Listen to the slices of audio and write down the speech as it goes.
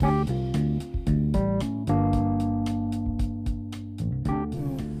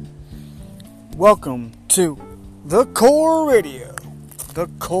Welcome to the Core Radio. The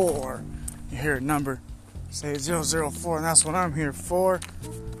Core. You hear a number, say 004, and that's what I'm here for.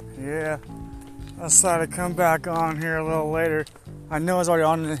 Yeah, I decided to come back on here a little later. I know I was already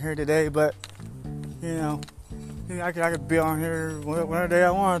on in here today, but you know, I could be on here whatever day I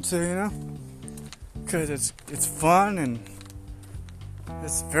wanted to, you know, because it's fun and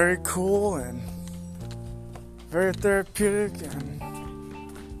it's very cool and very therapeutic and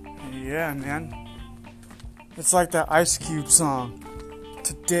yeah, man. It's like that Ice Cube song.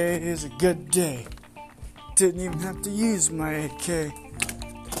 Today is a good day. Didn't even have to use my AK.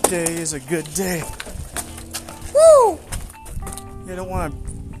 Today is a good day. Woo! I don't want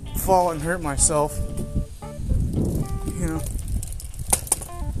to fall and hurt myself. You know.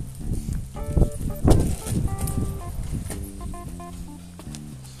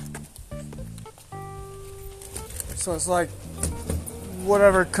 So it's like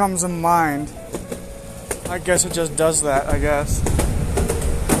whatever comes in mind. I guess it just does that, I guess.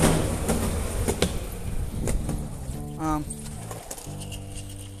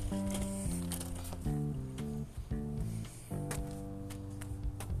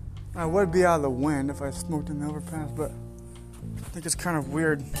 I would be out of the wind if I smoked in the overpass, but I think it's kind of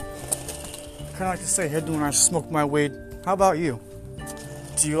weird. I kind of like to stay hidden when I smoke my weed. How about you?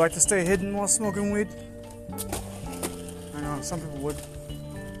 Do you like to stay hidden while smoking weed? I know some people would.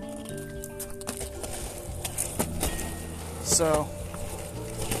 So,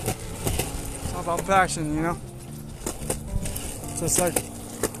 it's all about passion, you know? So it's like,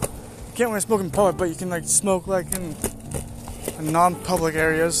 you can't really smoke in public, but you can like smoke like in non-public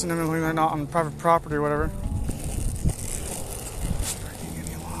areas, and when they're not on private property or whatever. Breaking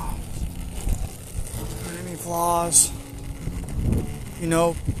any laws. Any flaws. You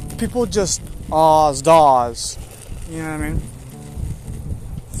know, people just daws. You know what I mean?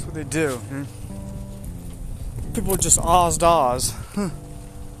 That's what they do. People just daws.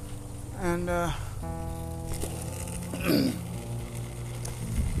 And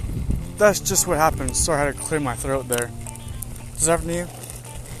that's just what happens. Sorry, I had to clear my throat there. Does that happen to you?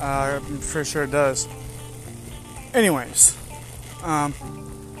 I'm pretty sure it does. Anyways, yeah.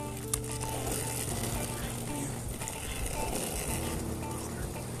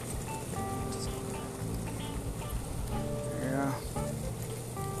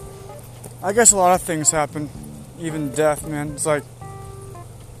 I guess a lot of things happen, even death, man. It's like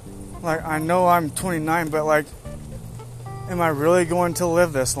I know I'm 29, but like, am I really going to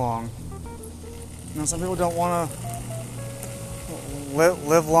live this long? You know, some people don't want to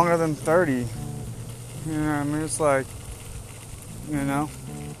live longer than 30. You know what I mean? It's like, you know,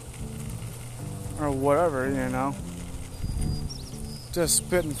 or whatever, you know. Just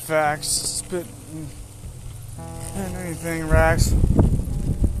spitting facts, spitting anything, Rax.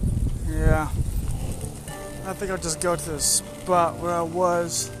 Yeah. I think I'll just go to the spot where I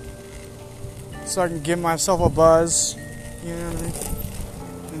was so I can give myself a buzz. You know what I mean?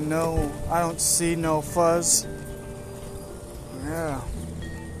 And no, I don't see no fuzz. Yeah.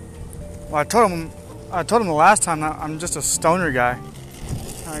 Well, I told him the last time that I'm just a stoner guy.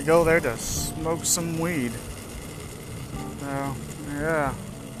 I go there to smoke some weed. So, yeah.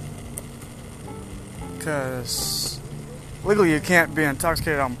 Because legally you can't be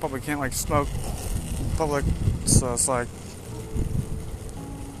intoxicated out in public. You can't like smoke in public. So it's like,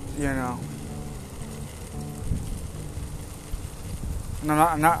 you know. And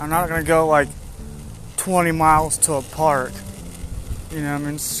I'm not gonna go like 20 miles to a park. You know what I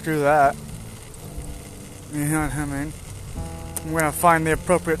mean? Screw that. You know what I mean? I'm gonna find the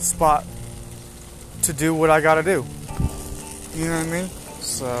appropriate spot to do what I gotta do. You know what I mean?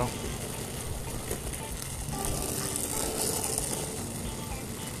 So.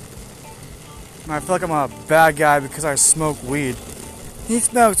 And I feel like I'm a bad guy because I smoke weed. He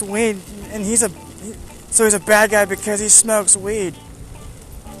smokes weed, and he's a bad guy because he smokes weed.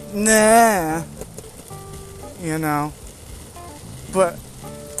 Nah. You know. But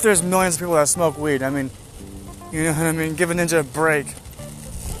there's millions of people that smoke weed. I mean, you know what I mean? Give a ninja a break.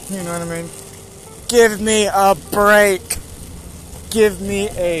 You know what I mean? Give me a break. Give me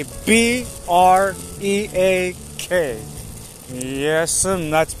a B-R-E-A-K. Yes,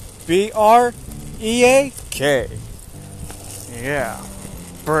 and that's B-R-E-A-K. Yeah.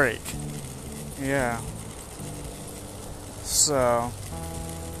 Break. Yeah. So,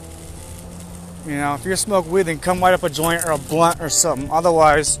 you know, if you smoke weed, then come light up a joint or a blunt or something.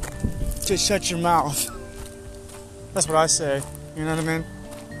 Otherwise, just shut your mouth. That's what I say. You know what I mean?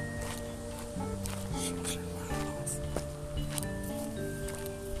 Shut your mouth.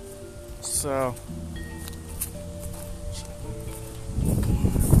 So,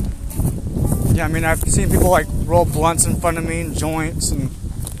 Yeah, I mean, I've seen people like roll blunts in front of me and joints, and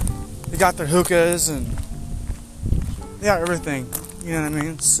they got their hookahs and they got everything. You know what I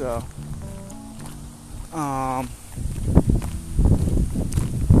mean? So, I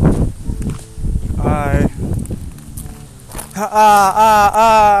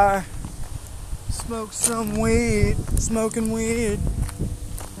smoke some weed, smoking weed.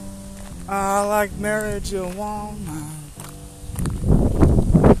 I like marijuana.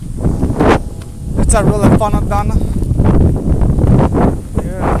 It's a really fun Donna.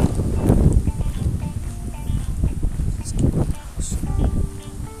 Yeah.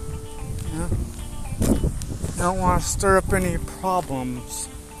 Don't want to stir up any problems.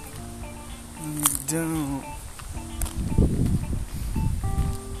 You don't.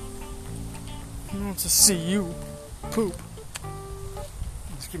 I want to see you poop.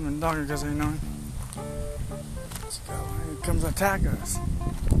 Let's keep him dog because they know. Let's go. Here it comes to attack us.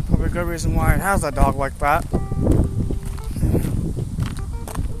 Probably a good reason why it has that dog like that.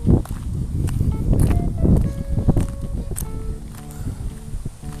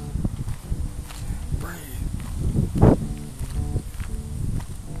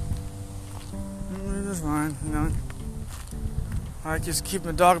 It's fine, you know. I just keep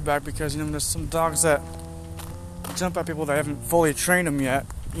the dog back because, you know, there's some dogs that jump at people that haven't fully trained them yet.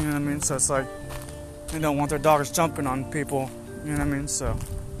 You know what I mean? So it's like they don't want their dogs jumping on people. You know what I mean? So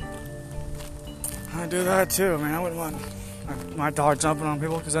I do that too. I mean, I wouldn't want my dog jumping on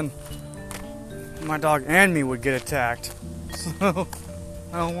people because then my dog and me would get attacked. So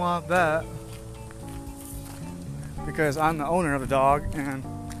I don't want that because I'm the owner of the dog and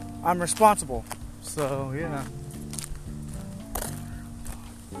I'm responsible. So yeah.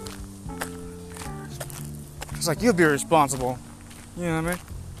 Just like you'd be responsible. You know what I mean?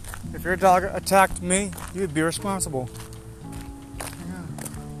 If your dog attacked me, you'd be responsible. Yeah.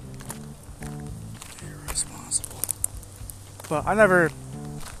 You're responsible. But I never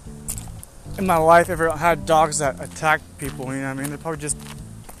in my life ever had dogs that attacked people, you know what I mean? They're probably just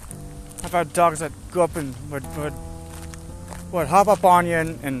I've had dogs that go up and would hop up on you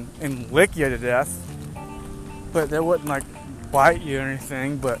and lick you to death. But they wouldn't like bite you or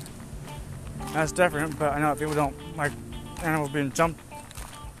anything, but that's different. But I know people don't like animals being jumped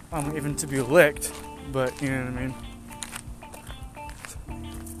even to be licked, but you know what I mean?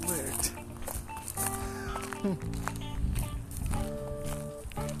 Licked.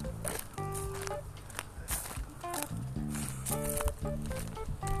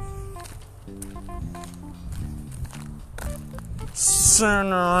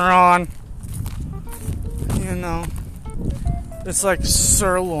 Sirloin. You know, it's like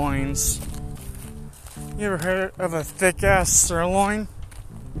sirloins. You ever heard of a thick ass sirloin?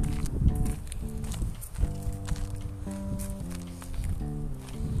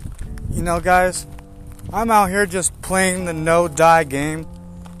 You know, guys, I'm out here just playing the no-die game,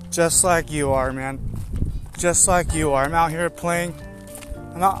 just like you are, man. Just like you are. I'm out here playing.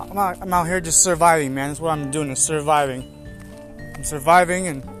 I'm out here just surviving, man. That's what I'm doing, is surviving. I'm surviving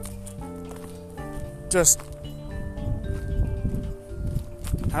and just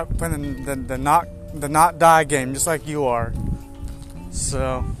playing the not die game, just like you are.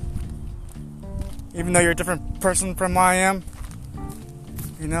 So, even though you're a different person from I am,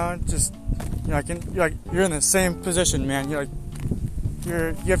 you know, just you're in the same position, man. You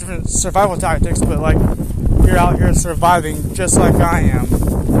have different survival tactics, but like you're out here surviving just like I am.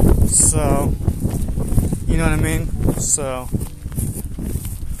 So, you know what I mean? So.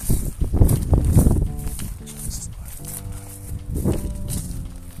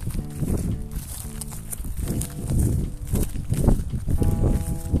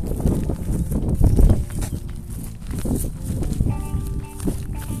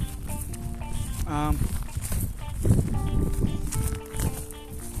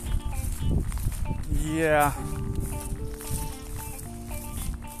 Yeah.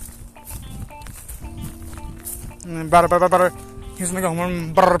 And then he's gonna go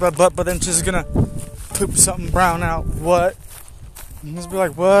but then she's gonna poop something brown out. What? And he's be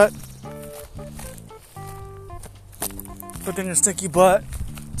like, what? But then your stinky butt,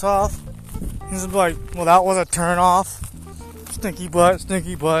 it's off. He's gonna be like, well, that was a turn off. Stinky butt.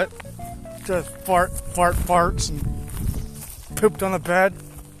 Just farts and pooped on the bed.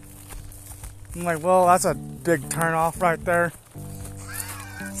 I'm like, well, that's a big turn off right there.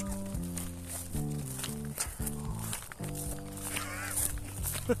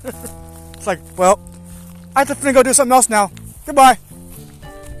 It's like, well, I have to go do something else now. Goodbye.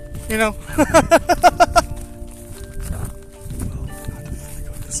 You know? Well, I have to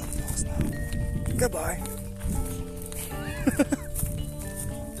go do something else now. Goodbye.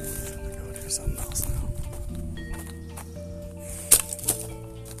 Go do something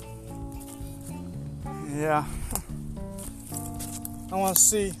I want to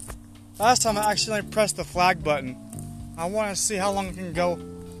see. Last time I accidentally pressed the flag button. I want to see how long it can go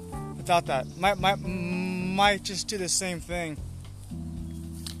without that. Might just do the same thing.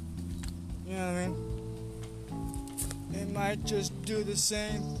 You know what I mean? It might just do the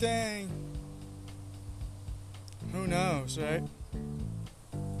same thing. Who knows, right?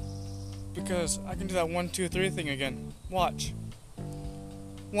 Because I can do that 1, 2, 3 thing again. Watch.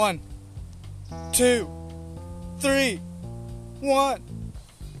 1, 2, 3. 1,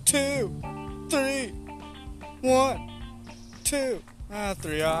 2, 3. 1, 2.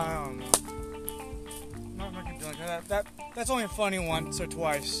 3. I don't know. I'm not gonna do like that. That's only funny once or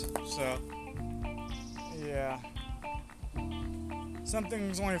twice. So, yeah.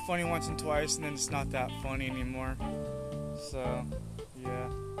 Something's only funny once and twice, and then it's not that funny anymore. So, yeah.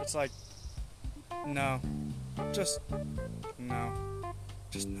 It's like, no. Just no.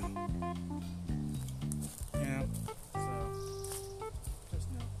 Just no. You know? So, just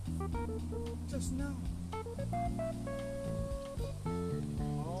no. Just no.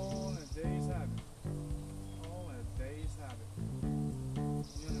 All in a day's habit. All in a day's habit. You know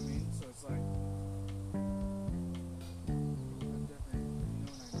what I mean? So it's like,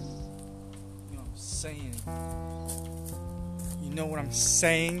 saying. You know what I'm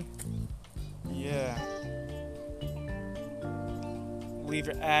saying? Yeah. Leave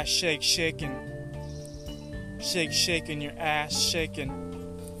your ass shaking. Shaking your ass shaking.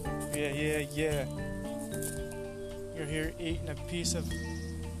 Yeah. You're here eating a piece of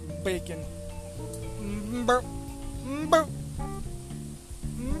bacon. Burp. Burp.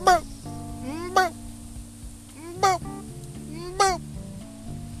 Burp. Burp. Burp. Burp.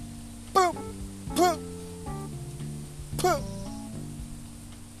 Burp. Poop. Poop.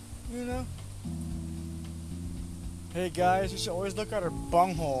 You know? Hey guys, you should always look at our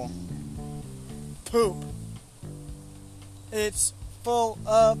bunghole. Poop. It's full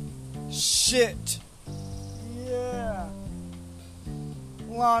of shit. Yeah.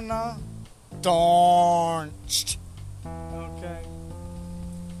 Lana. Darn. Okay.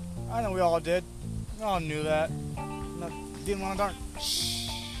 I know we all did. We all knew that. Didn't want to darn.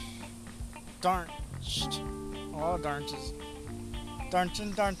 Darn. A lot of darnches.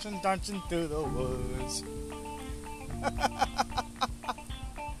 Darnching through the woods.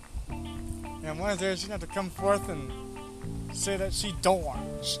 And one of those, she's going to have to come forth and say that she don't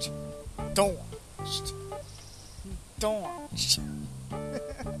want. Don't want. Don't want.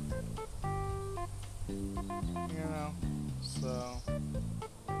 You know, so.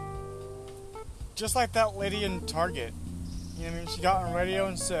 Just like that lady in Target. You know what I mean? She got on radio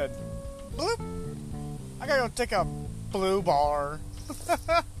and said, bloop, I gotta go take a blue bar.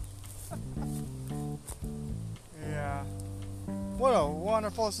 Yeah. What a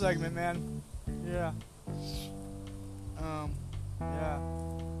wonderful segment, man. Yeah. Yeah.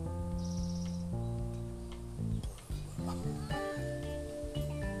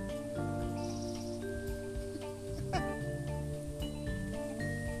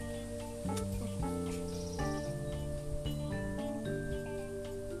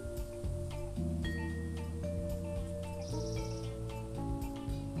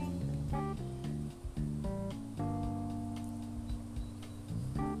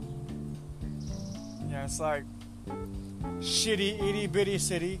 Yeah, it's like shitty itty bitty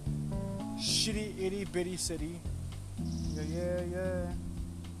city. Shitty itty bitty city. Yeah.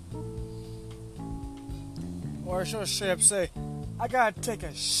 Or she'll straight up say, I gotta take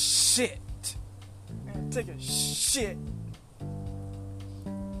a shit. I gotta take a shit.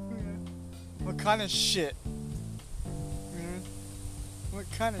 What kind of shit? What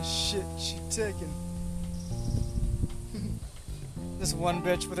kind of shit she taking? This one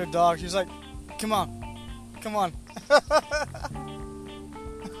bitch with her dog, she's like, come on. Come on.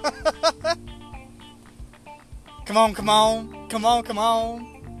 Come on. Come on. Come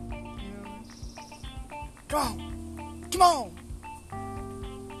on.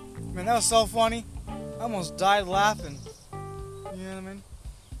 Man, that was so funny. I almost died laughing. You know what I mean?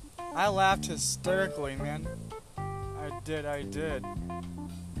 I laughed hysterically, man. I did.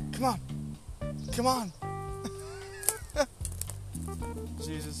 Come on.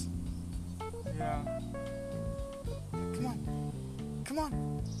 Jesus. Yeah. Come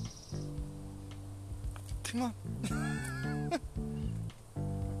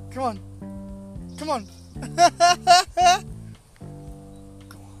on.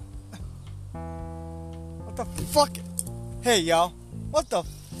 What the fuck? Hey, y'all. What the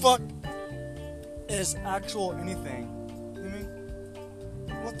fuck is actual anything? You know what I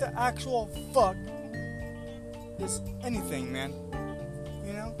mean? What the actual fuck is anything, man?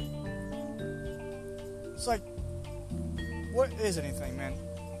 You know? It's like, what is anything, man?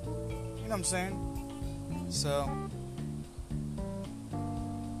 You know what I'm saying? So,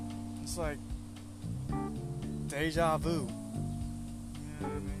 it's like deja vu. You know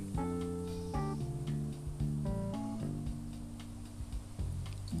what I mean?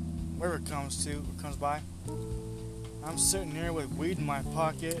 Wherever it comes by. I'm sitting here with weed in my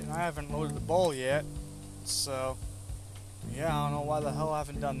pocket, and I haven't loaded the bowl yet. So, yeah, I don't know why the hell I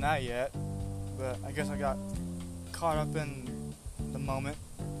haven't done that yet. But I guess I got caught up in the moment.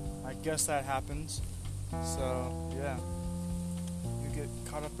 I guess that happens. So, yeah. You get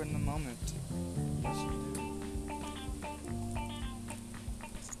caught up in the moment. Yes, you do.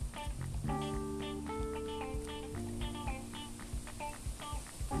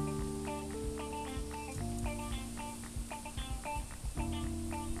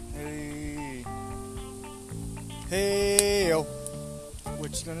 Hey yo,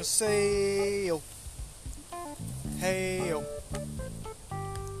 what you gonna say yo? Hey yo.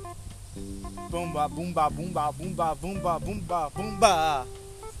 Boom ba boom ba boom ba boom ba boom ba boom ba boom ba.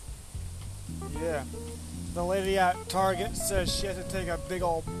 Yeah. The lady at Target says she has to take a big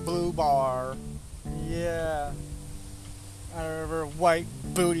old blue bar. Yeah. Out of her white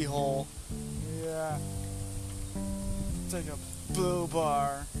booty hole. Yeah. Take a blue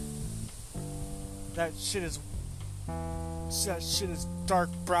bar. That shit is dark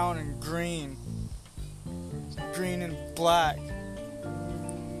brown and green. Green and black. I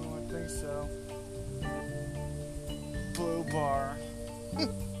think so. Blue bar.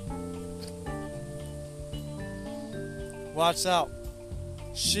 Watch out.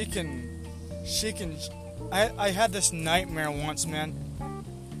 I had this nightmare once, man.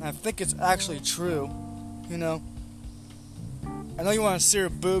 And I think it's actually true. You know. I know you want to see her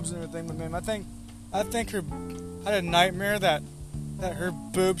boobs and everything, but man, I think I had a nightmare that her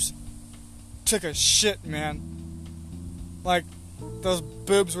boobs took a shit, man. Like, those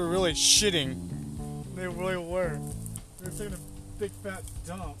boobs were really shitting. They really were. They were taking a big fat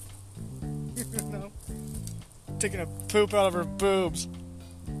dump. You know? Taking a poop out of her boobs.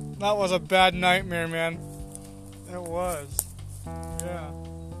 That was a bad nightmare, man. It was. Yeah.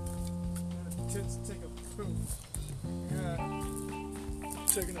 Her tits take a poop. Yeah.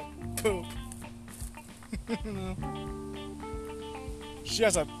 Taking a poop. You know? She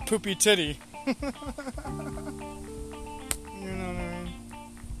has a poopy titty. You know what I mean?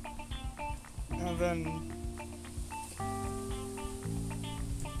 And then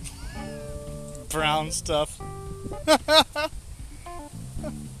brown stuff.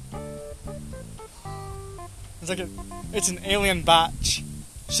 It's an alien batch.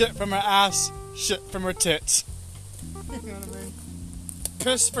 Shit from her ass, shit from her tits. You know what I mean?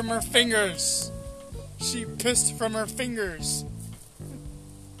 Piss from her fingers. She pissed from her fingers.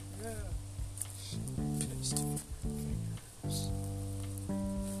 Yeah. She pissed from her fingers.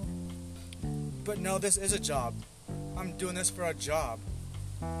 But no, this is a job. I'm doing this for a job.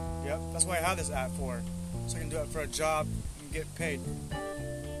 Yep, that's why I have this app for. So I can do it for a job and get paid.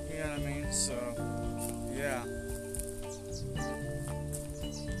 You know what I mean? So, yeah.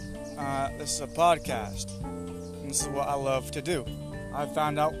 This is a podcast. And this is what I love to do. I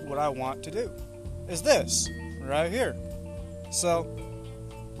found out what I want to do. Is this right here. So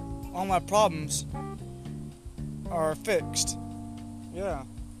all my problems are fixed. Yeah.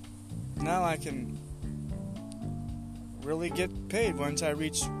 Now I can really get paid once I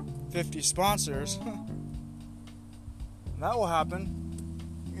reach 50 sponsors. That will happen.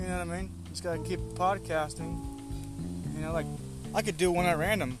 You know what I mean? Just gotta keep podcasting. You know, like I could do one at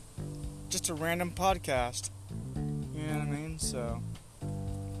random. Just a random podcast. You know what I mean? So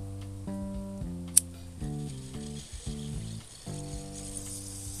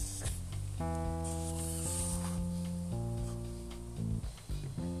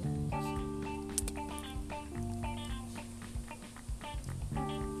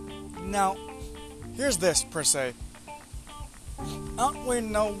now, here's this per se. I don't really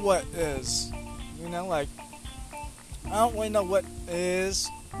know what is. You know, like, I don't really know what is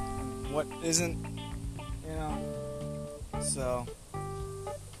and what isn't. You know, so.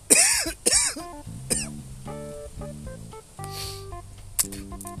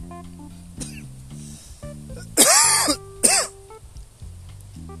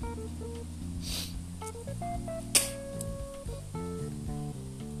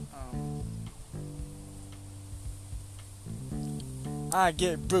 I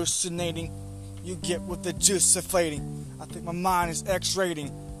get brucinating, you get with the juice deflating. I think my mind is X-rating.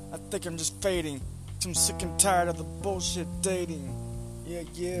 I think I'm just fading. I'm sick and tired of the bullshit dating. Yeah,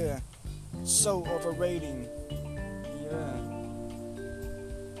 yeah. So overrating. Yeah.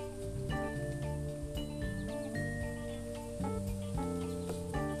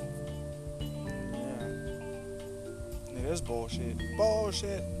 is bullshit.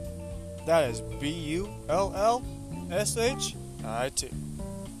 Bullshit. That is bullshit.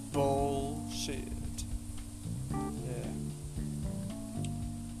 Bullshit. Yeah.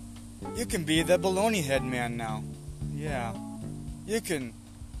 You can be the baloney head man now. Yeah. You could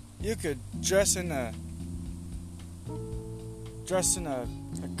dress in a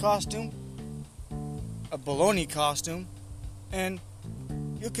costume, a baloney costume, and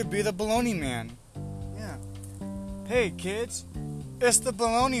you could be the baloney man. Yeah. Hey kids, it's the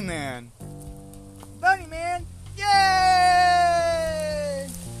baloney man. Baloney man, yay!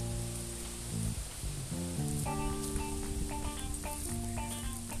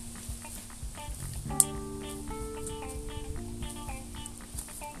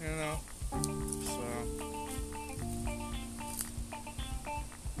 You know,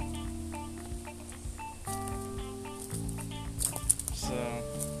 so,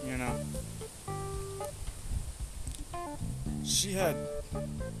 you know, she had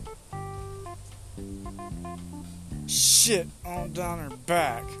shit all down her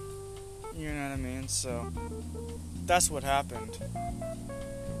back. You know what I mean? So, that's what happened.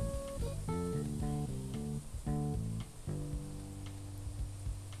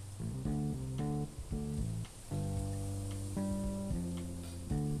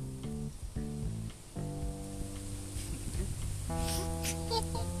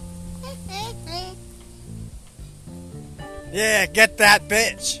 Yeah, get that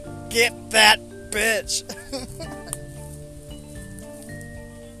bitch. Get that bitch.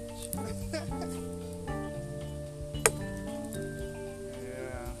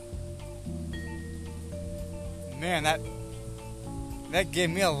 Yeah. Man, that gave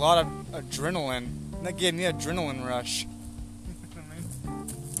me a lot of adrenaline. That gave me an adrenaline rush.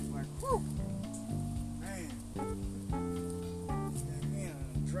 Like, whew. Man. Gave me an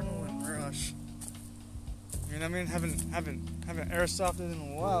adrenaline rush. You know what I mean? Haven't airsofted in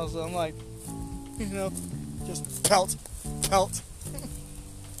a while, so I'm like, you know, just pelt. You know.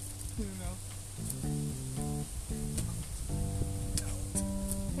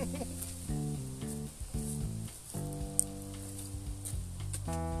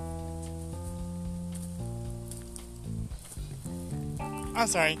 I'm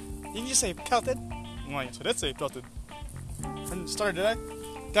sorry. Did you just say pelted? Well, yes, I did say pelted. I didn't stutter, did I?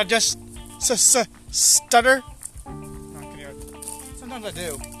 Did I just stutter? No, I'm kidding. Sometimes I do. You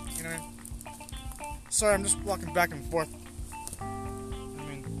know what I mean? Sorry, I'm just walking back and forth. I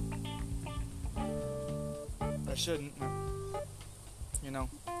mean, I shouldn't. You know.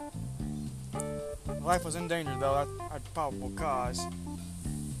 If life was in danger, though, I'd probable cause.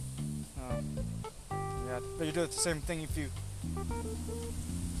 Yeah, but you do the same thing if you.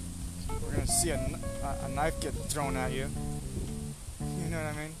 We're gonna see a knife get thrown at you. You know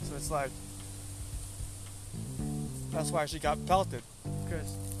what I mean? So it's like, that's why she got pelted,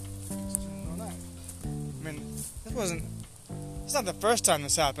 because there's no knife. I mean, it's not the first time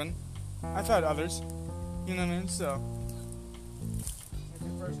this happened. I've had others. You know what I mean? So, it's the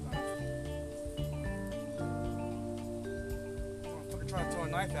first time. Motherfucker trying to throw a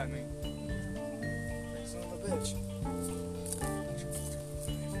knife at me. Son of a bitch.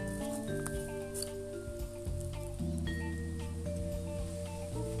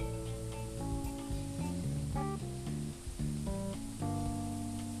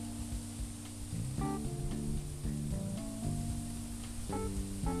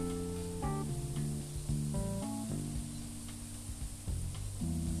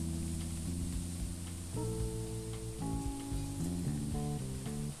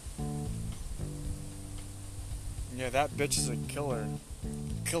 Yeah, that bitch is a killer.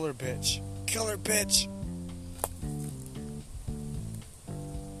 Killer bitch. Killer bitch!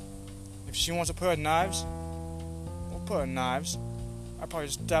 If she wants to put her knives, we'll put her knives. I'd probably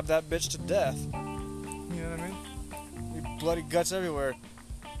just stab that bitch to death. You know what I mean? Be bloody guts everywhere.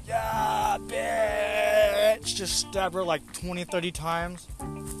 Yeah, bitch! Just stab her like 20, 30 times.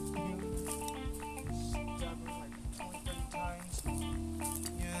 Stab her like 20, 30 times. You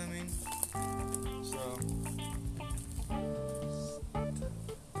know what I mean? So...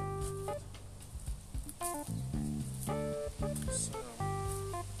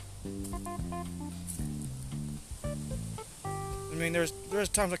 I mean, there's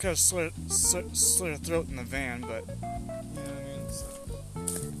times I could have slit her throat in the van, but you know what I mean. So,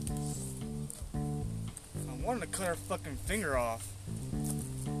 I wanted to cut her fucking finger off.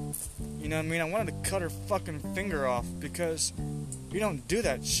 You know what I mean? I wanted to cut her fucking finger off because you don't do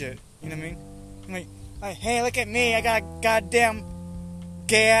that shit. You know what I mean? I'm like, hey, look at me! I got a goddamn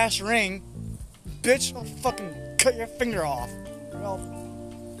gay ass ring, bitch! I'll fucking cut your finger off. Or I'll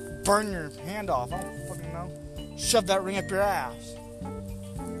burn your hand off. I don't fucking know. shove that ring up your ass.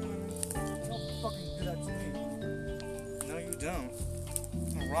 Don't fucking do that to me. No, you don't.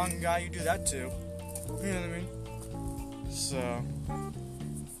 The wrong guy you do that to. You know what I mean? So,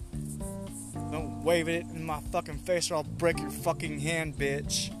 don't wave it in my fucking face or I'll break your fucking hand,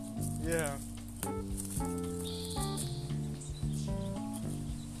 bitch. Yeah.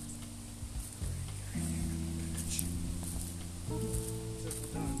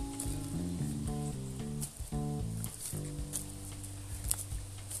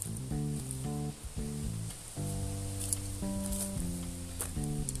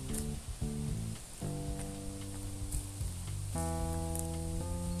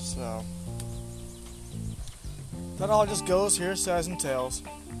 So, that all just goes here, says and tells.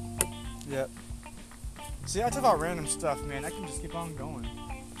 Yep. See, I talk about random stuff, man. I can just keep on going.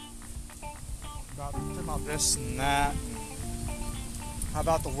 About this and that. How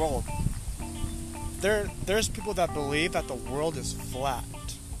about the world? There's people that believe that the world is flat.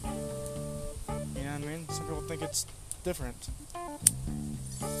 You know what I mean? Some people think it's different.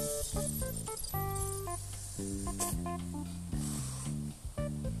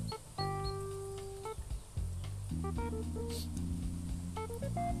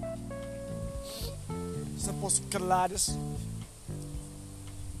 Simple coladas.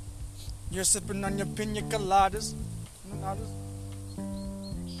 You're sipping on your pina coladas.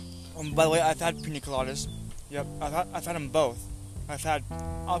 By the way, I've had pina coladas. Yep, I've had them both. I've had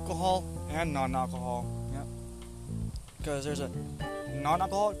alcohol and non-alcohol. Yep. Because there's a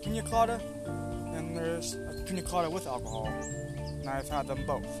non-alcoholic pina colada and there's a pina colada with alcohol. And I've had them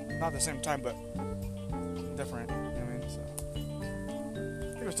both. Not at the same time, but different. You know what I mean?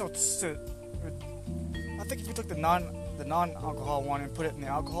 So it was still. I think if you took the non-alcohol one and put it in the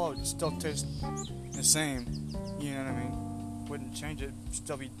alcohol, it would still taste the same. You know what I mean? Wouldn't change it. It'd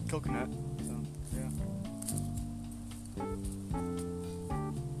still be coconut. So yeah.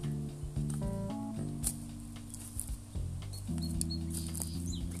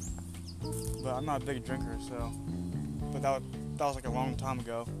 But I'm not a big drinker, so. But that was like a long time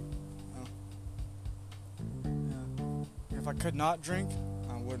ago. Yeah. If I could not drink,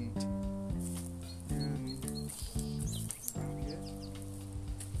 I wouldn't.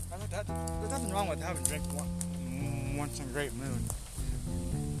 There's nothing wrong with having a drink once in a great moon.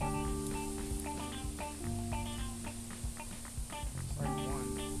 Like one.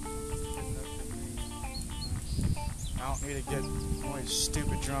 I don't need to get really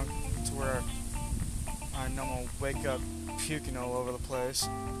stupid drunk to where I know I'm gonna wake up puking all over the place.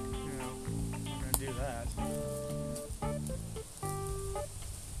 You know, I'm not gonna do that.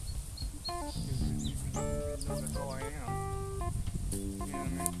 That's all I am. You know what I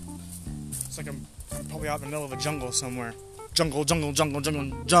mean? It's like I'm probably out in the middle of a jungle somewhere. Jungle. It's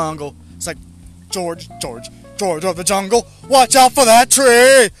like, George of the jungle, watch out for that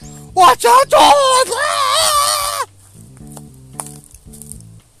tree! Watch out, George! Ah!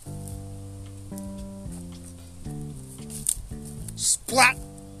 Splat!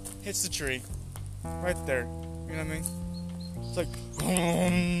 Hits the tree. Right there. You know what I mean? It's like,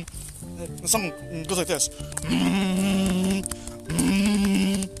 the song goes like this.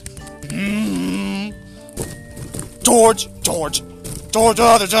 George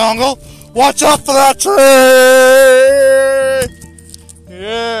of the jungle, watch out for that tree!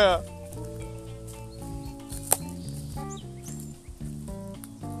 Yeah.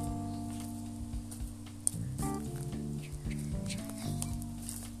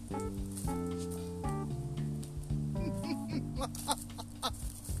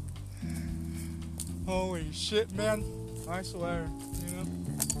 Holy shit, man. I swear, you know?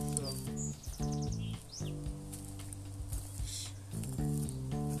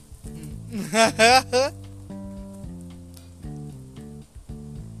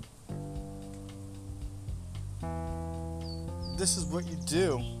 This is what you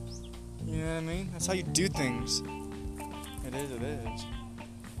do. You know what I mean? That's how you do things. It is.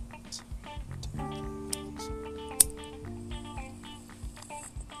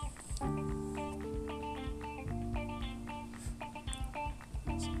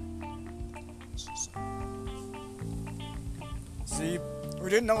 See, we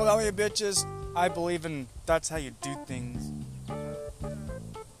didn't know that way, bitches. I believe in that's how you do things.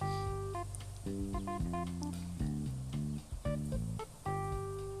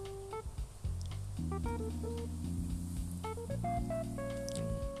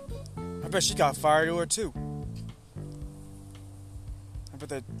 I bet she got fired to her too. I bet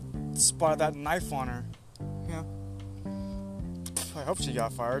they spotted that knife on her. Yeah. I hope she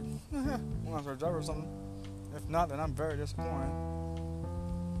got fired. Unless her job or something. If not, then I'm very disappointed.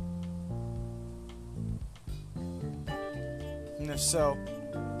 And if so,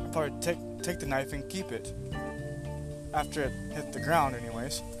 I'd probably take the knife and keep it. After it hit the ground,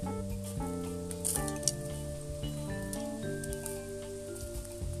 anyways.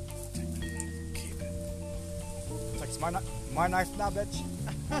 Keep it. It's like, it's my knife now, bitch.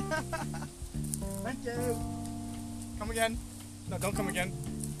 Thank you. Come again. No, don't come again.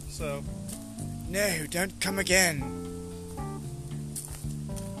 So, no, don't come again.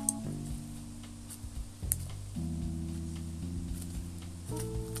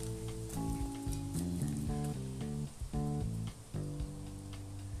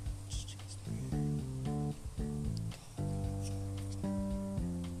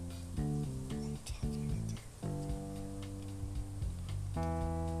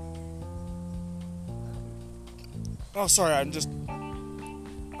 Oh, sorry, I'm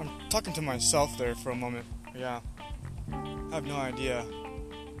talking to myself there for a moment. Yeah. I have no idea.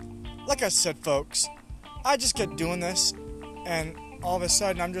 Like I said, folks, I just get doing this, and all of a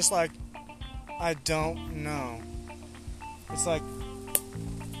sudden I'm just like, I don't know. It's like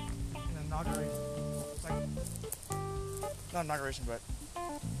an inauguration. It's like, not inauguration, but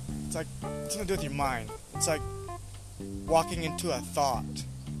it's like something to do with your mind. It's like walking into a thought.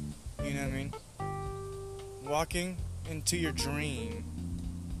 You know what I mean? Walking into your dream.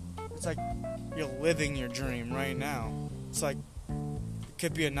 It's like you're living your dream right now. It's like it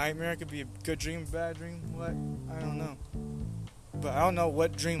could be a nightmare, it could be a good dream, bad dream, what? I don't know. But I don't know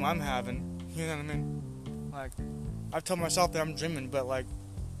what dream I'm having. You know what I mean? Like, I've told myself that I'm dreaming, but like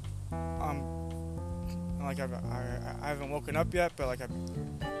I haven't woken up yet, but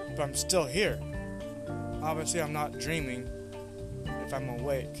but I'm still here. Obviously, I'm not dreaming if I'm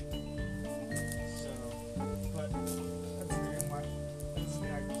awake.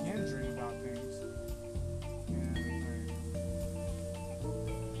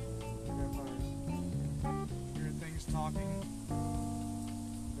 Talking,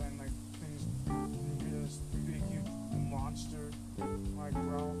 then like things, you hear this big huge monster like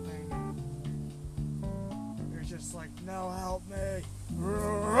growl thing. You're just like, no, help me!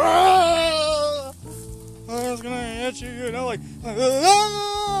 I was gonna hit you, you know, like,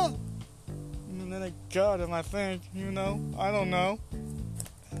 and then I got him, I think, you know, I don't know. And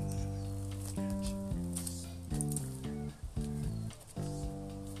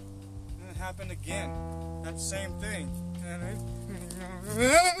it happened again. That same thing. You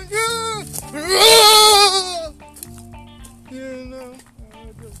know,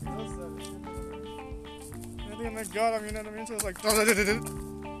 it just does that. I think I got him, you know what I mean? So it's like, it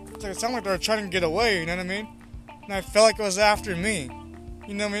sounded like they were trying to get away, you know what I mean? And I felt like it was after me.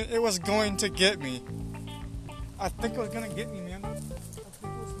 You know what I mean? It was going to get me. I think it was going to get me, man. I think it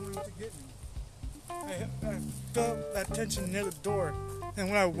was going to get me. I felt that tension near the door. And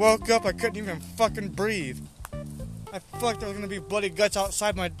when I woke up, I couldn't even fucking breathe. I felt like there was going to be bloody guts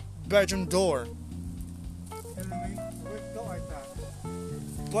outside my bedroom door. You know what I mean? It felt like that.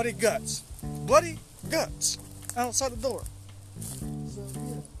 Bloody guts. Bloody guts outside the door. So,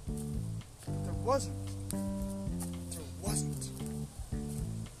 yeah. There wasn't. Bloody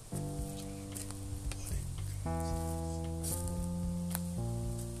guts.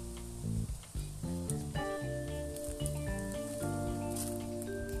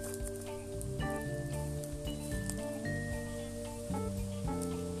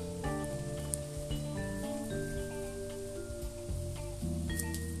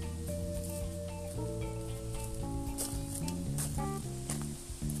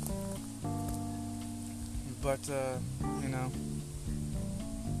 But, you know,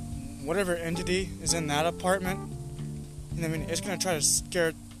 whatever entity is in that apartment, you know what I mean, it's going to try to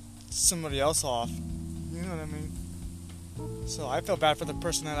scare somebody else off. You know what I mean? So I feel bad for the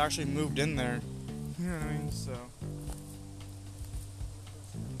person that actually moved in there. You know what I mean? So.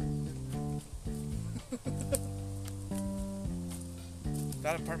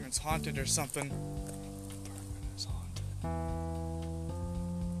 That apartment's haunted or something. The apartment is haunted.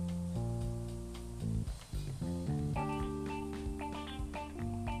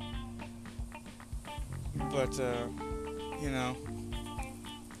 But, you know,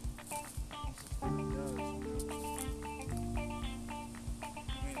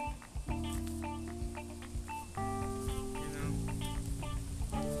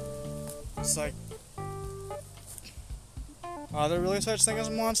 it's like, are there really such things as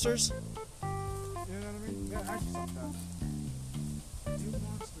monsters? You know what I mean? Yeah, actually something. Do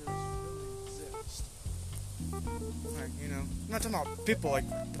monsters really exist? Like, you know, I'm not talking about people, like,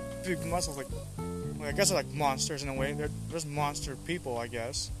 big muscles, like, I guess they're like monsters in a way. There's monster people, I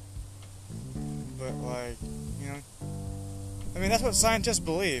guess. But, like, you know, I mean, that's what scientists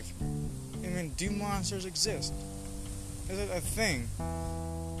believe. I mean, do monsters exist? is it a thing?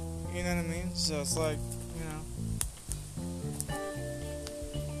 You know what I mean? So it's like, you know,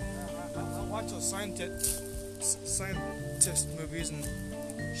 I watch those scientist movies and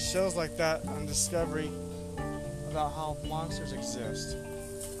shows like that on Discovery about how monsters exist. You know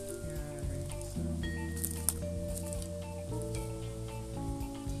what I mean?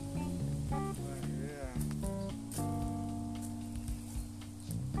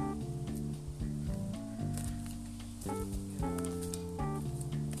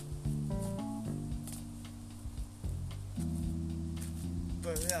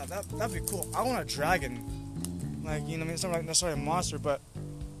 But yeah, that'd be cool. I want a dragon. Like, you know what I mean? It's not like necessarily a monster, but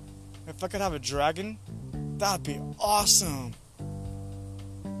if I could have a dragon, that'd be awesome.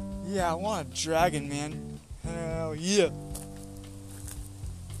 Yeah, I want a dragon, man. Hell yeah.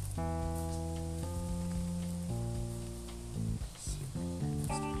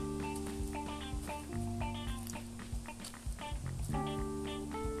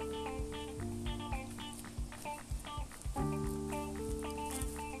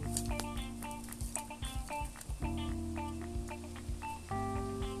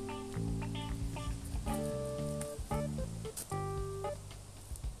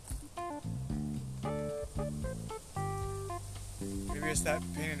 Maybe it's that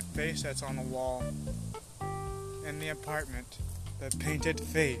painted face that's on the wall in the apartment. The painted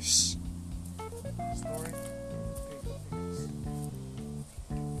face. Story? Painted face.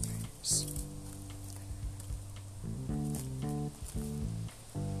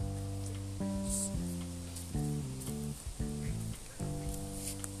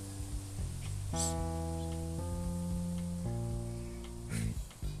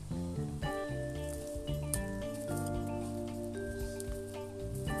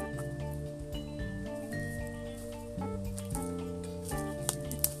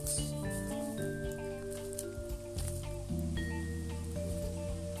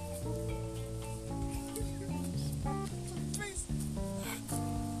 Face.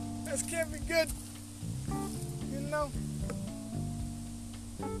 This can't be good, you know.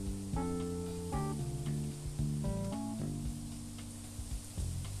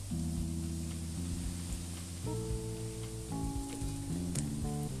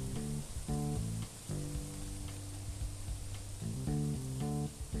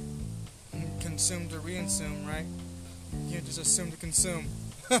 Consume to re-consume, right? You can't just assume to consume.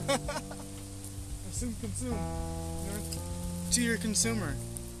 Assume consume. You know? To your consumer.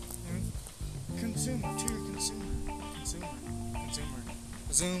 Consumer to your consumer. Consumer.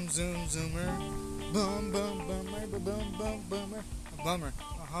 Zoom, zoomer. Bum, bummer, bummer. A bummer,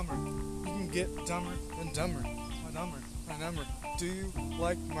 a hummer. You can get dumber than dumber. My number. Do you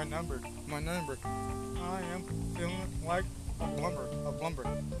like my number? My number. I am feeling like a plumber.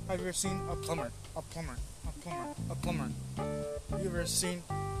 Have you ever seen a plumber? A plumber. You ever seen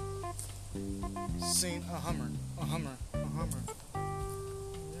a hummer? A hummer.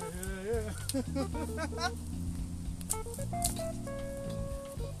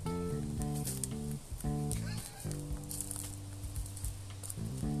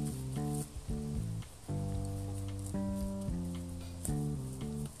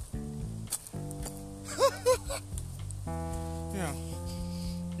 Yeah.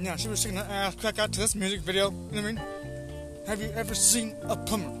 Yeah, she was sticking her ass crack out to this music video. You know what I mean? Have you ever seen a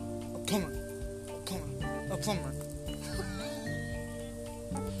plumber? A plumber.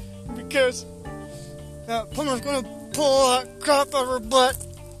 Because that plumber's gonna pull that crap out of her butt.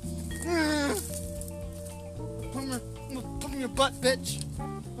 Plumber, I'm gonna plumb your butt, bitch.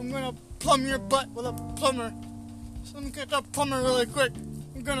 I'm gonna plumb your butt with a plumber. So let me get that plumber really quick.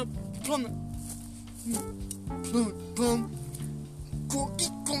 I'm gonna plumb it. Plumb.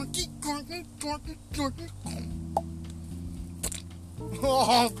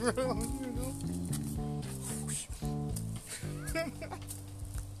 Oh, bro, you know.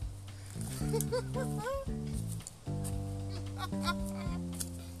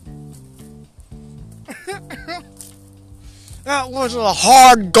 That was a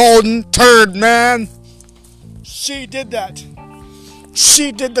hard golden turd, man. She did that.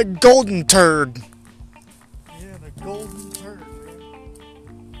 She did the golden turd. Yeah, the golden turd, man.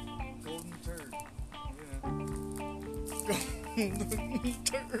 Golden turd. Yeah. Golden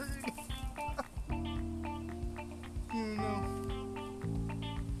turd. You know.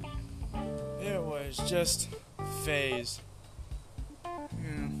 It was just phase.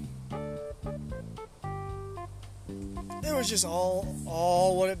 Yeah. It was just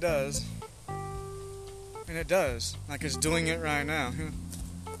all what it does. And it does. Like it's doing it right now.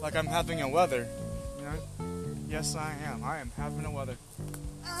 Like I'm having a weather. You know? Yes, I am. I am having a weather.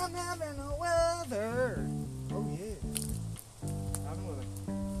 I'm having a weather. Oh, yeah.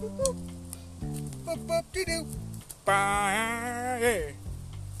 Boop-boop-dee-doo. Yeah.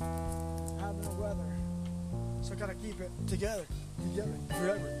 Having no weather. So I gotta keep it together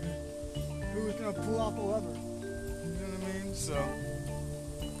forever. Who's gonna pull off the lever? You know what I mean? So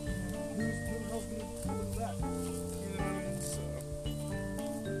who's helping me do that? You know what I mean? So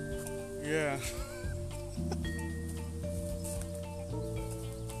yeah.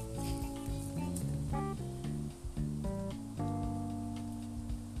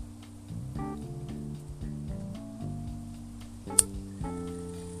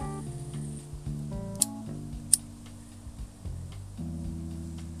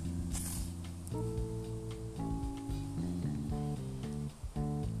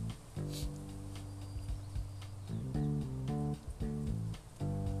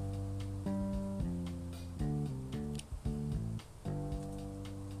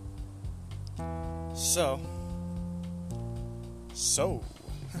 So,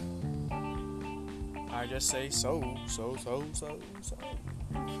 I just say so.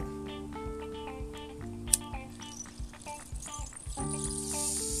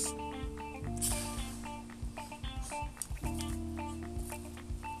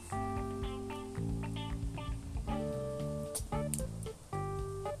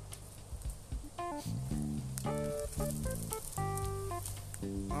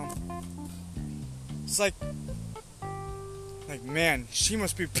 It's like, man, she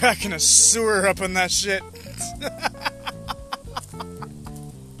must be packing a sewer up in that shit. Yeah,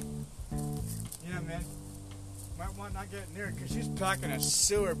 man. Might want not get near her because she's packing a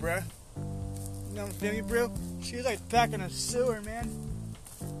sewer, bruh. You know what I'm saying, bro? She's like packing a sewer, man.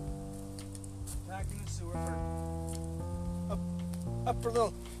 Packing a sewer for upper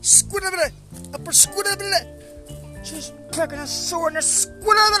little squid-a-bit, upper squid-a-bit. She's packing a sewer in the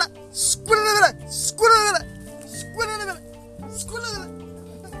squid-a-bit, squid-a-bit, squid-a-bit, squid-a-bit.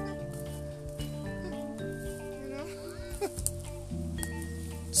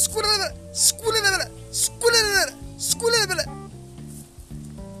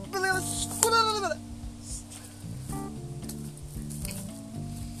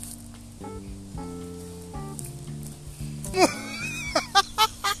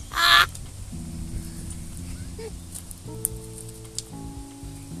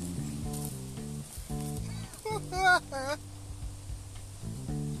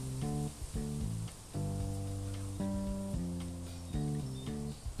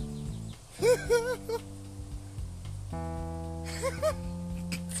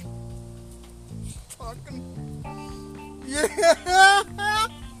 Fucking yeah.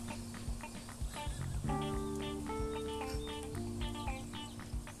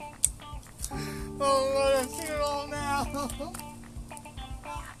 Oh Lord, I see it all now.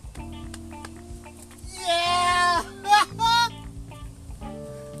 Yeah.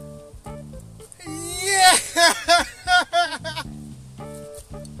 Yeah.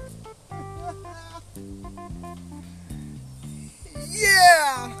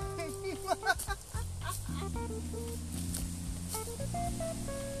 Yeah!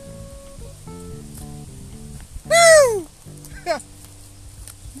 Woo!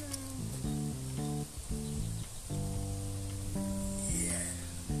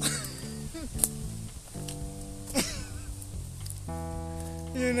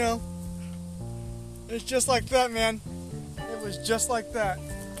 You know, it's just like that, man. It was just like that.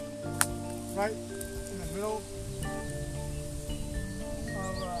 Right in the middle of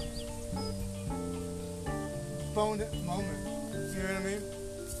boned moment. You know what I mean?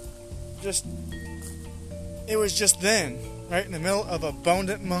 It was just then, right in the middle of a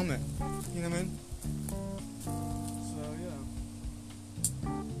boned moment. You know what I mean? So yeah.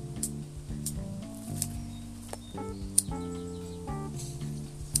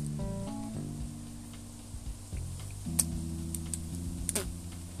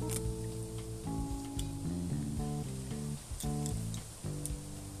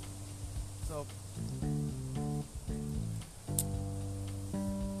 So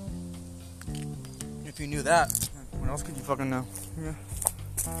if you knew that, what else could you fucking know? Yeah.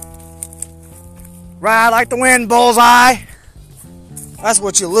 Ride like the wind, bullseye. That's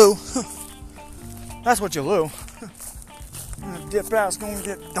what you loo. That's what you loo. Gonna dip out. It's gonna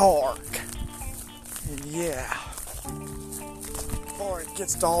get dark. And yeah. Before it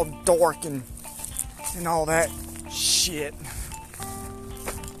gets all dark and all that shit.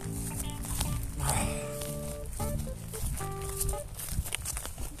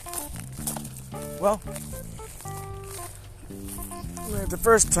 Well, the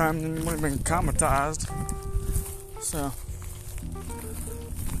first time you would have been traumatized. So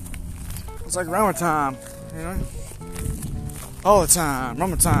it's like Ramadan, you know. all the time.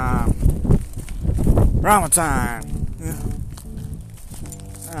 Rama time. Rama time. Yeah.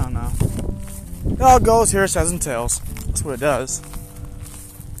 I don't know. It all goes here, says and tails. That's what it does.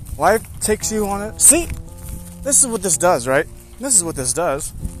 Life takes you on it. See? This is what this does, right? This is what this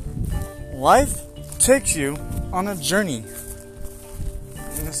does. Life takes you on a journey.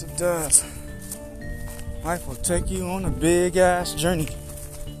 Yes, it does. Life will take you on a big ass journey.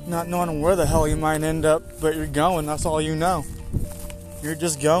 Not knowing where the hell you might end up, but you're going. That's all you know. You're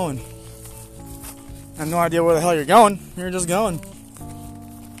just going. I have no idea where the hell you're going. You're just going.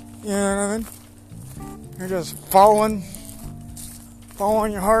 You know what I mean? You're just following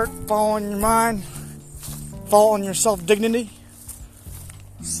your heart, following your mind, following your self-dignity.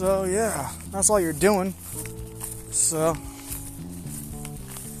 So yeah, that's all you're doing. So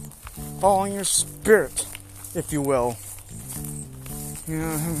following your spirit, if you will. You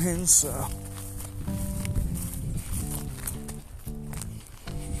know what I mean? So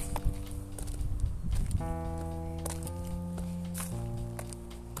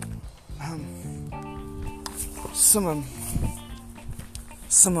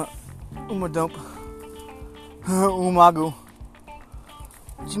some umadump umagu.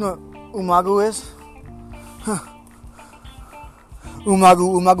 Do you know what umagu is? Huh.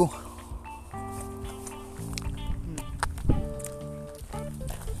 Umagu.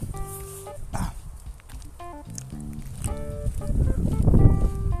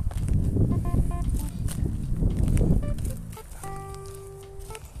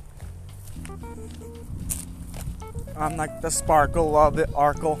 I'm like the sparkle of it,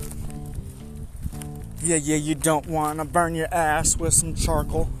 Arkle. Yeah, you don't want to burn your ass with some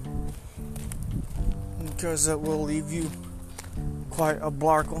charcoal, because it will leave you quite a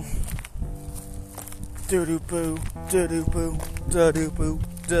blarkle. Doo-doo-poo, doo-doo-poo, doo-doo-poo,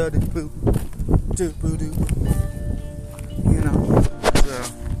 doo-doo-poo, doo-poo-doo. You know, so.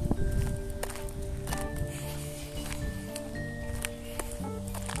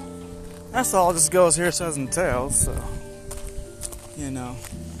 That's all this goes here, says and tails, so. You know.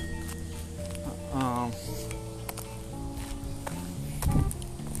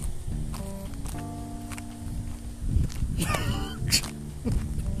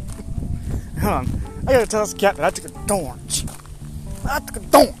 Hold on. I gotta tell this cat that I took a dorch. I took a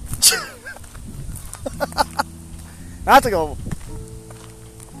dorch. I took a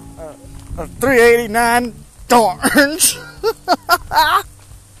 389 dorch.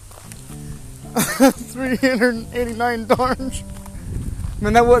 389 dorch.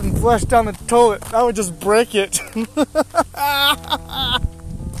 Man, that wouldn't flush down the toilet. That would just break it.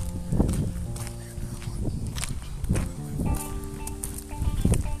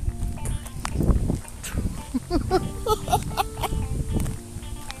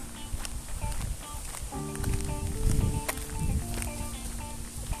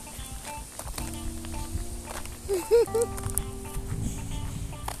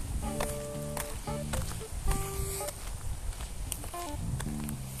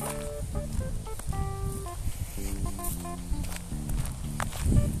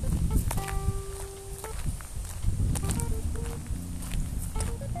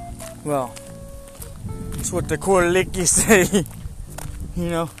 Well, that's what the Korliki say. You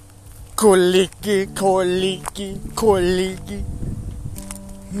know, Korliki.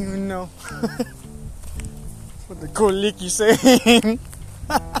 You know, that's what the Korliki say.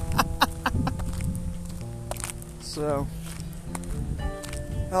 So,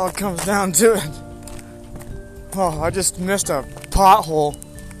 it all comes down to it. Oh, I just missed a pothole.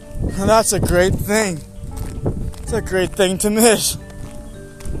 That's a great thing. It's a great thing to miss.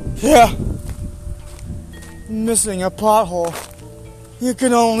 Yeah, missing a pothole. You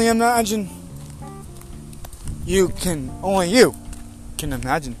can only imagine. Only you can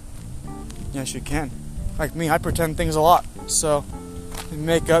imagine. Yes, you can. Like me, I pretend things a lot. So, I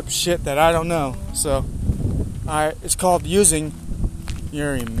make up shit that I don't know. So, it's called using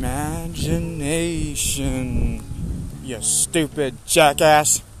your imagination. You stupid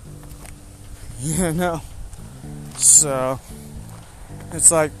jackass. You know? So,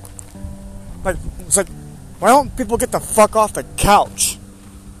 it's like, why don't people get the fuck off the couch?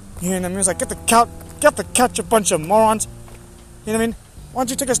 You know what I mean? It's like, get the couch, a bunch of morons. You know what I mean? Why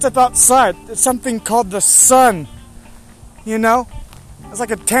don't you take a step outside? It's something called the sun. You know? It's like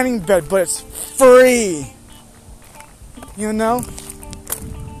a tanning bed, but it's free. You know?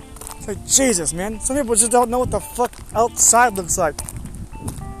 It's like, Jesus, man. Some people just don't know what the fuck outside looks like. You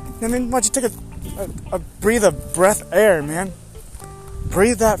know what I mean? Why don't you take breathe a breath air, man?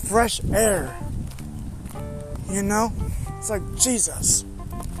 Breathe that fresh air. You know? It's like, Jesus.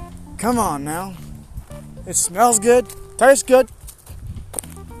 Come on now. It smells good, Tastes good.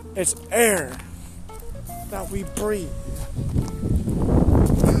 It's air that we breathe.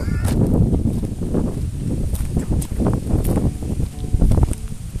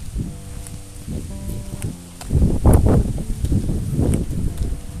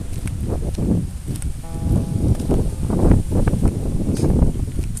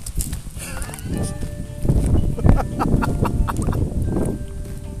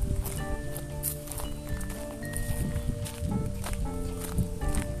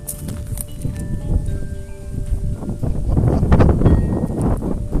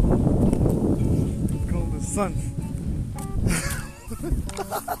 Sun.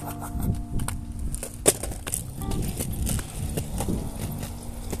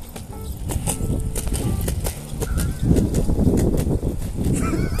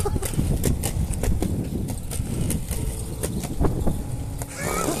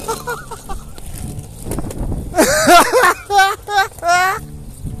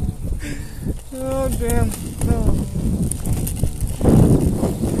 Oh damn. Oh.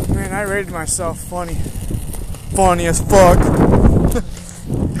 Man, I rated myself funny. Funny as fuck.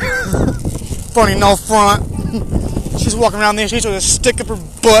 Funny no front. She's walking around the streets with a stick up her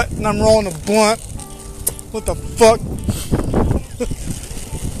butt and I'm rolling a blunt. What the fuck?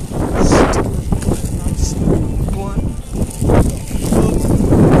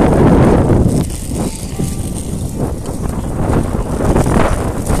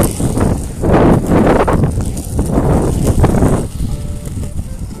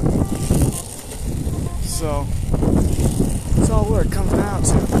 So that's all where it comes down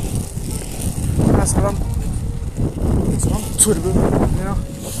to. That's what I'm Twitter, you know.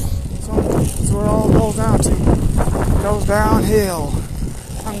 That's what it all goes down to. It goes downhill.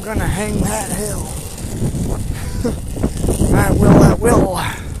 I'm gonna hang that hill. I will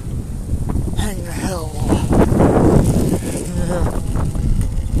hang the hill. Yeah.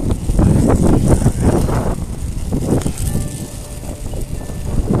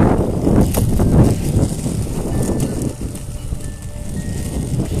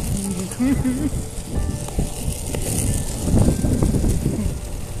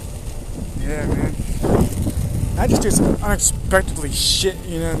 Yeah, man. I just do some unexpectedly shit,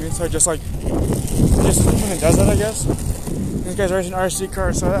 you know what I mean? So I just when it does that, I guess. This guy's racing RC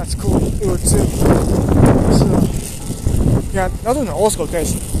cars, so that's cool. Do it too. So, yeah, other than the old school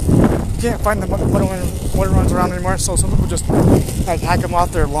guys, you can't find the motor runs around anymore, so some people just like hack them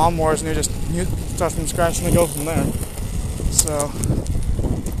off their lawnmowers and they just start from scratch and they go from there. So,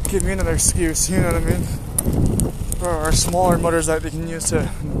 give me another excuse, you know what I mean? Or smaller motors that they can use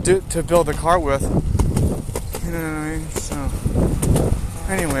to build a car with. You know what I mean? So,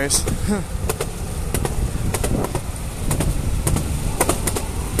 anyways.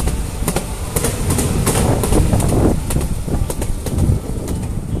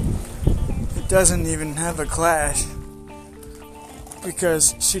 It doesn't even have a clash.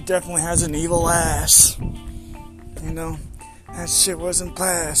 Because she definitely has an evil ass. You know? That shit wasn't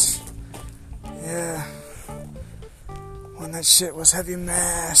plastic. Yeah. When that shit was heavy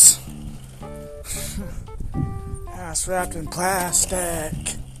mass. Ass wrapped in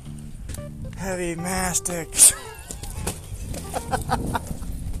plastic. Heavy mastic.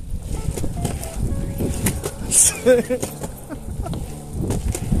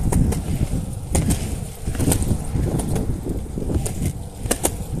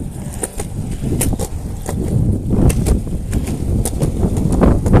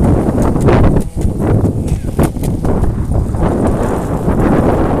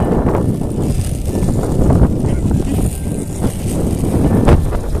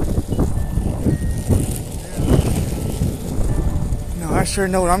 I sure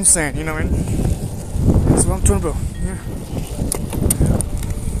know what I'm saying, you know what I mean? That's what I'm talking about. Yeah.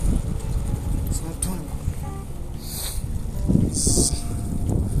 That's what I'm talking about. It's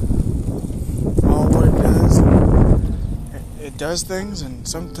all what it does. It does things, and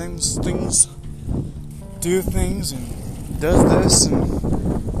sometimes things do things, and does this,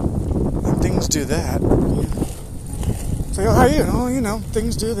 and things do that. Yeah. So, how you know? You know,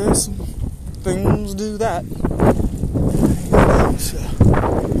 things do this, and things do that. So,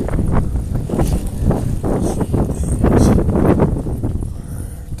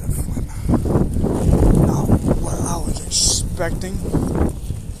 definitely not what I was expecting.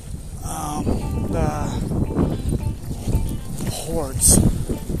 The hordes,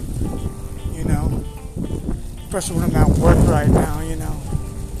 you know, especially when I'm at work right now, you know.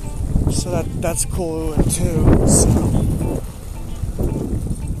 So that's cool too. So,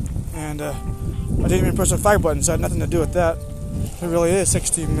 and I didn't even push the fire button, so it had nothing to do with that. It really is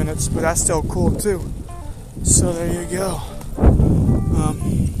 16 minutes, but that's still cool too. So there you go.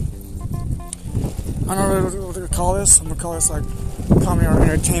 I don't know what to call this. I'm gonna call this like comedy or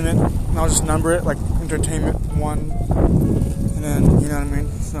entertainment, and I'll just number it like entertainment 1, and then you know what I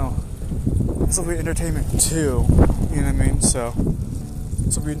mean. So this will be entertainment 2. You know what I mean. So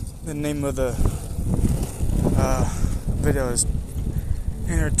this will be the name of the video is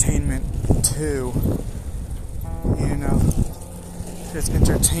entertainment 2. You know, it's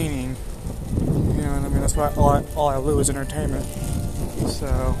entertaining. You know what I mean. That's why all I do is entertainment.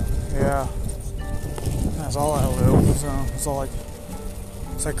 So yeah. That's all I do. So it's all like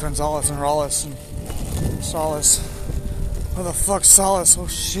it's like Gonzalez and Rollis and Solace. What the fuck, Solace? Oh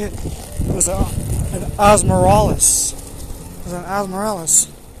shit! It was an Osmoralis. It was an Osmoralis.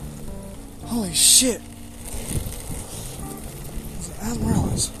 Holy shit! It was an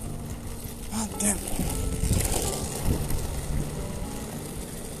Osmoralis. God damn it!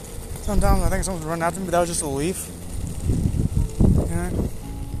 Sometimes I think someone's running after me, but that was just a leaf. You know?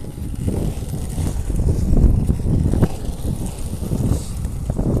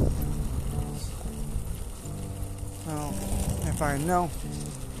 If I know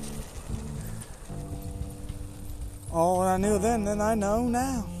all I knew then I know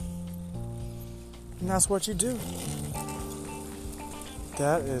now. And that's what you do.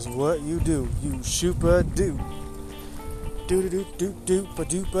 That is what you do. You shoop-a-doo.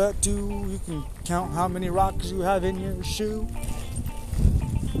 Do-do-do-do-do-ba-do-ba-do. You can count how many rocks you have in your shoe.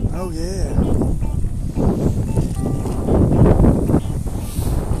 Oh yeah.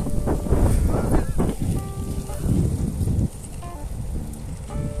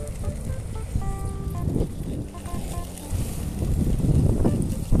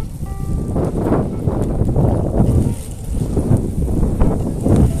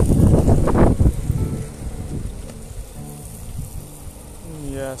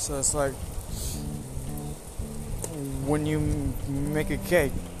 So it's like when you make a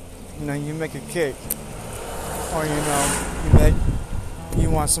cake, you know, you make a cake, or you know, you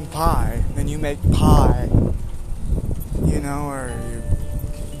want some pie, then you make pie, you know, or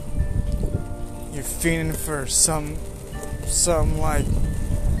you're fiending for some like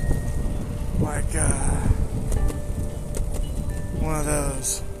one of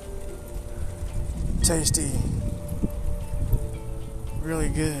those tasty, really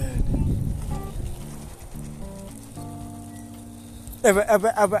good. I'm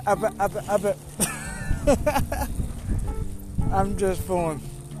just fooling.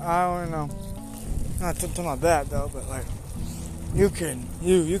 I don't know. Not something like that though, but like you could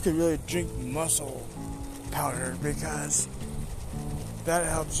really drink muscle powder because that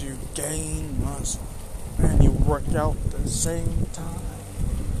helps you gain muscle and you work out at the same time.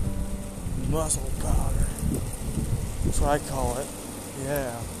 Muscle powder. That's what I call it.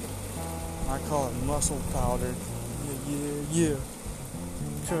 Yeah, I call it muscle powder. Yeah.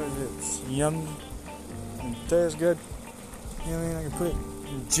 Because it's yummy and tastes good. You know what I mean? I can put it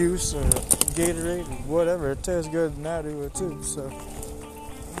in juice or Gatorade or whatever. It tastes good and I do it too. So,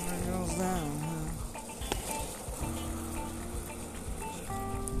 it goes down.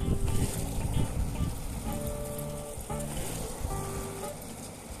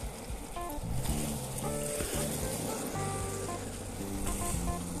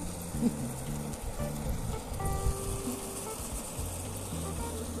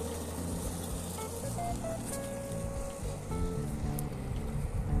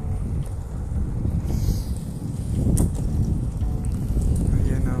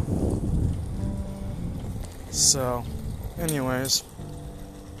 So, anyways,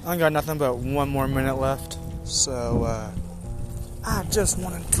 I got nothing but 1 more minute left. So, I just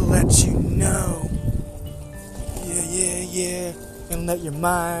wanted to let you know. Yeah. And let your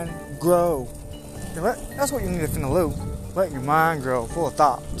mind grow. That's what you need to finna do. Let your mind grow, full of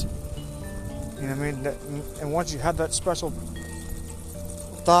thought. You know what I mean? And once you have that special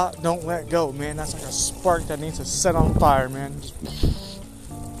thought, don't let go, man. That's like a spark that needs to set on fire, man. Just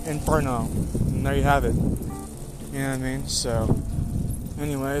inferno. And there you have it. You know what I mean? So,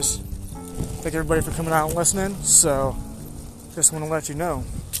 anyways, thank everybody for coming out and listening. So, just want to let you know,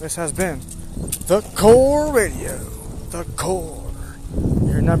 this has been The Core Radio. The Core.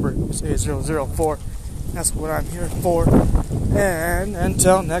 Your number is 004. That's what I'm here for. And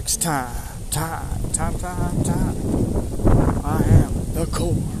until next time, I am The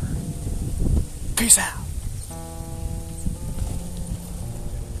Core. Peace out.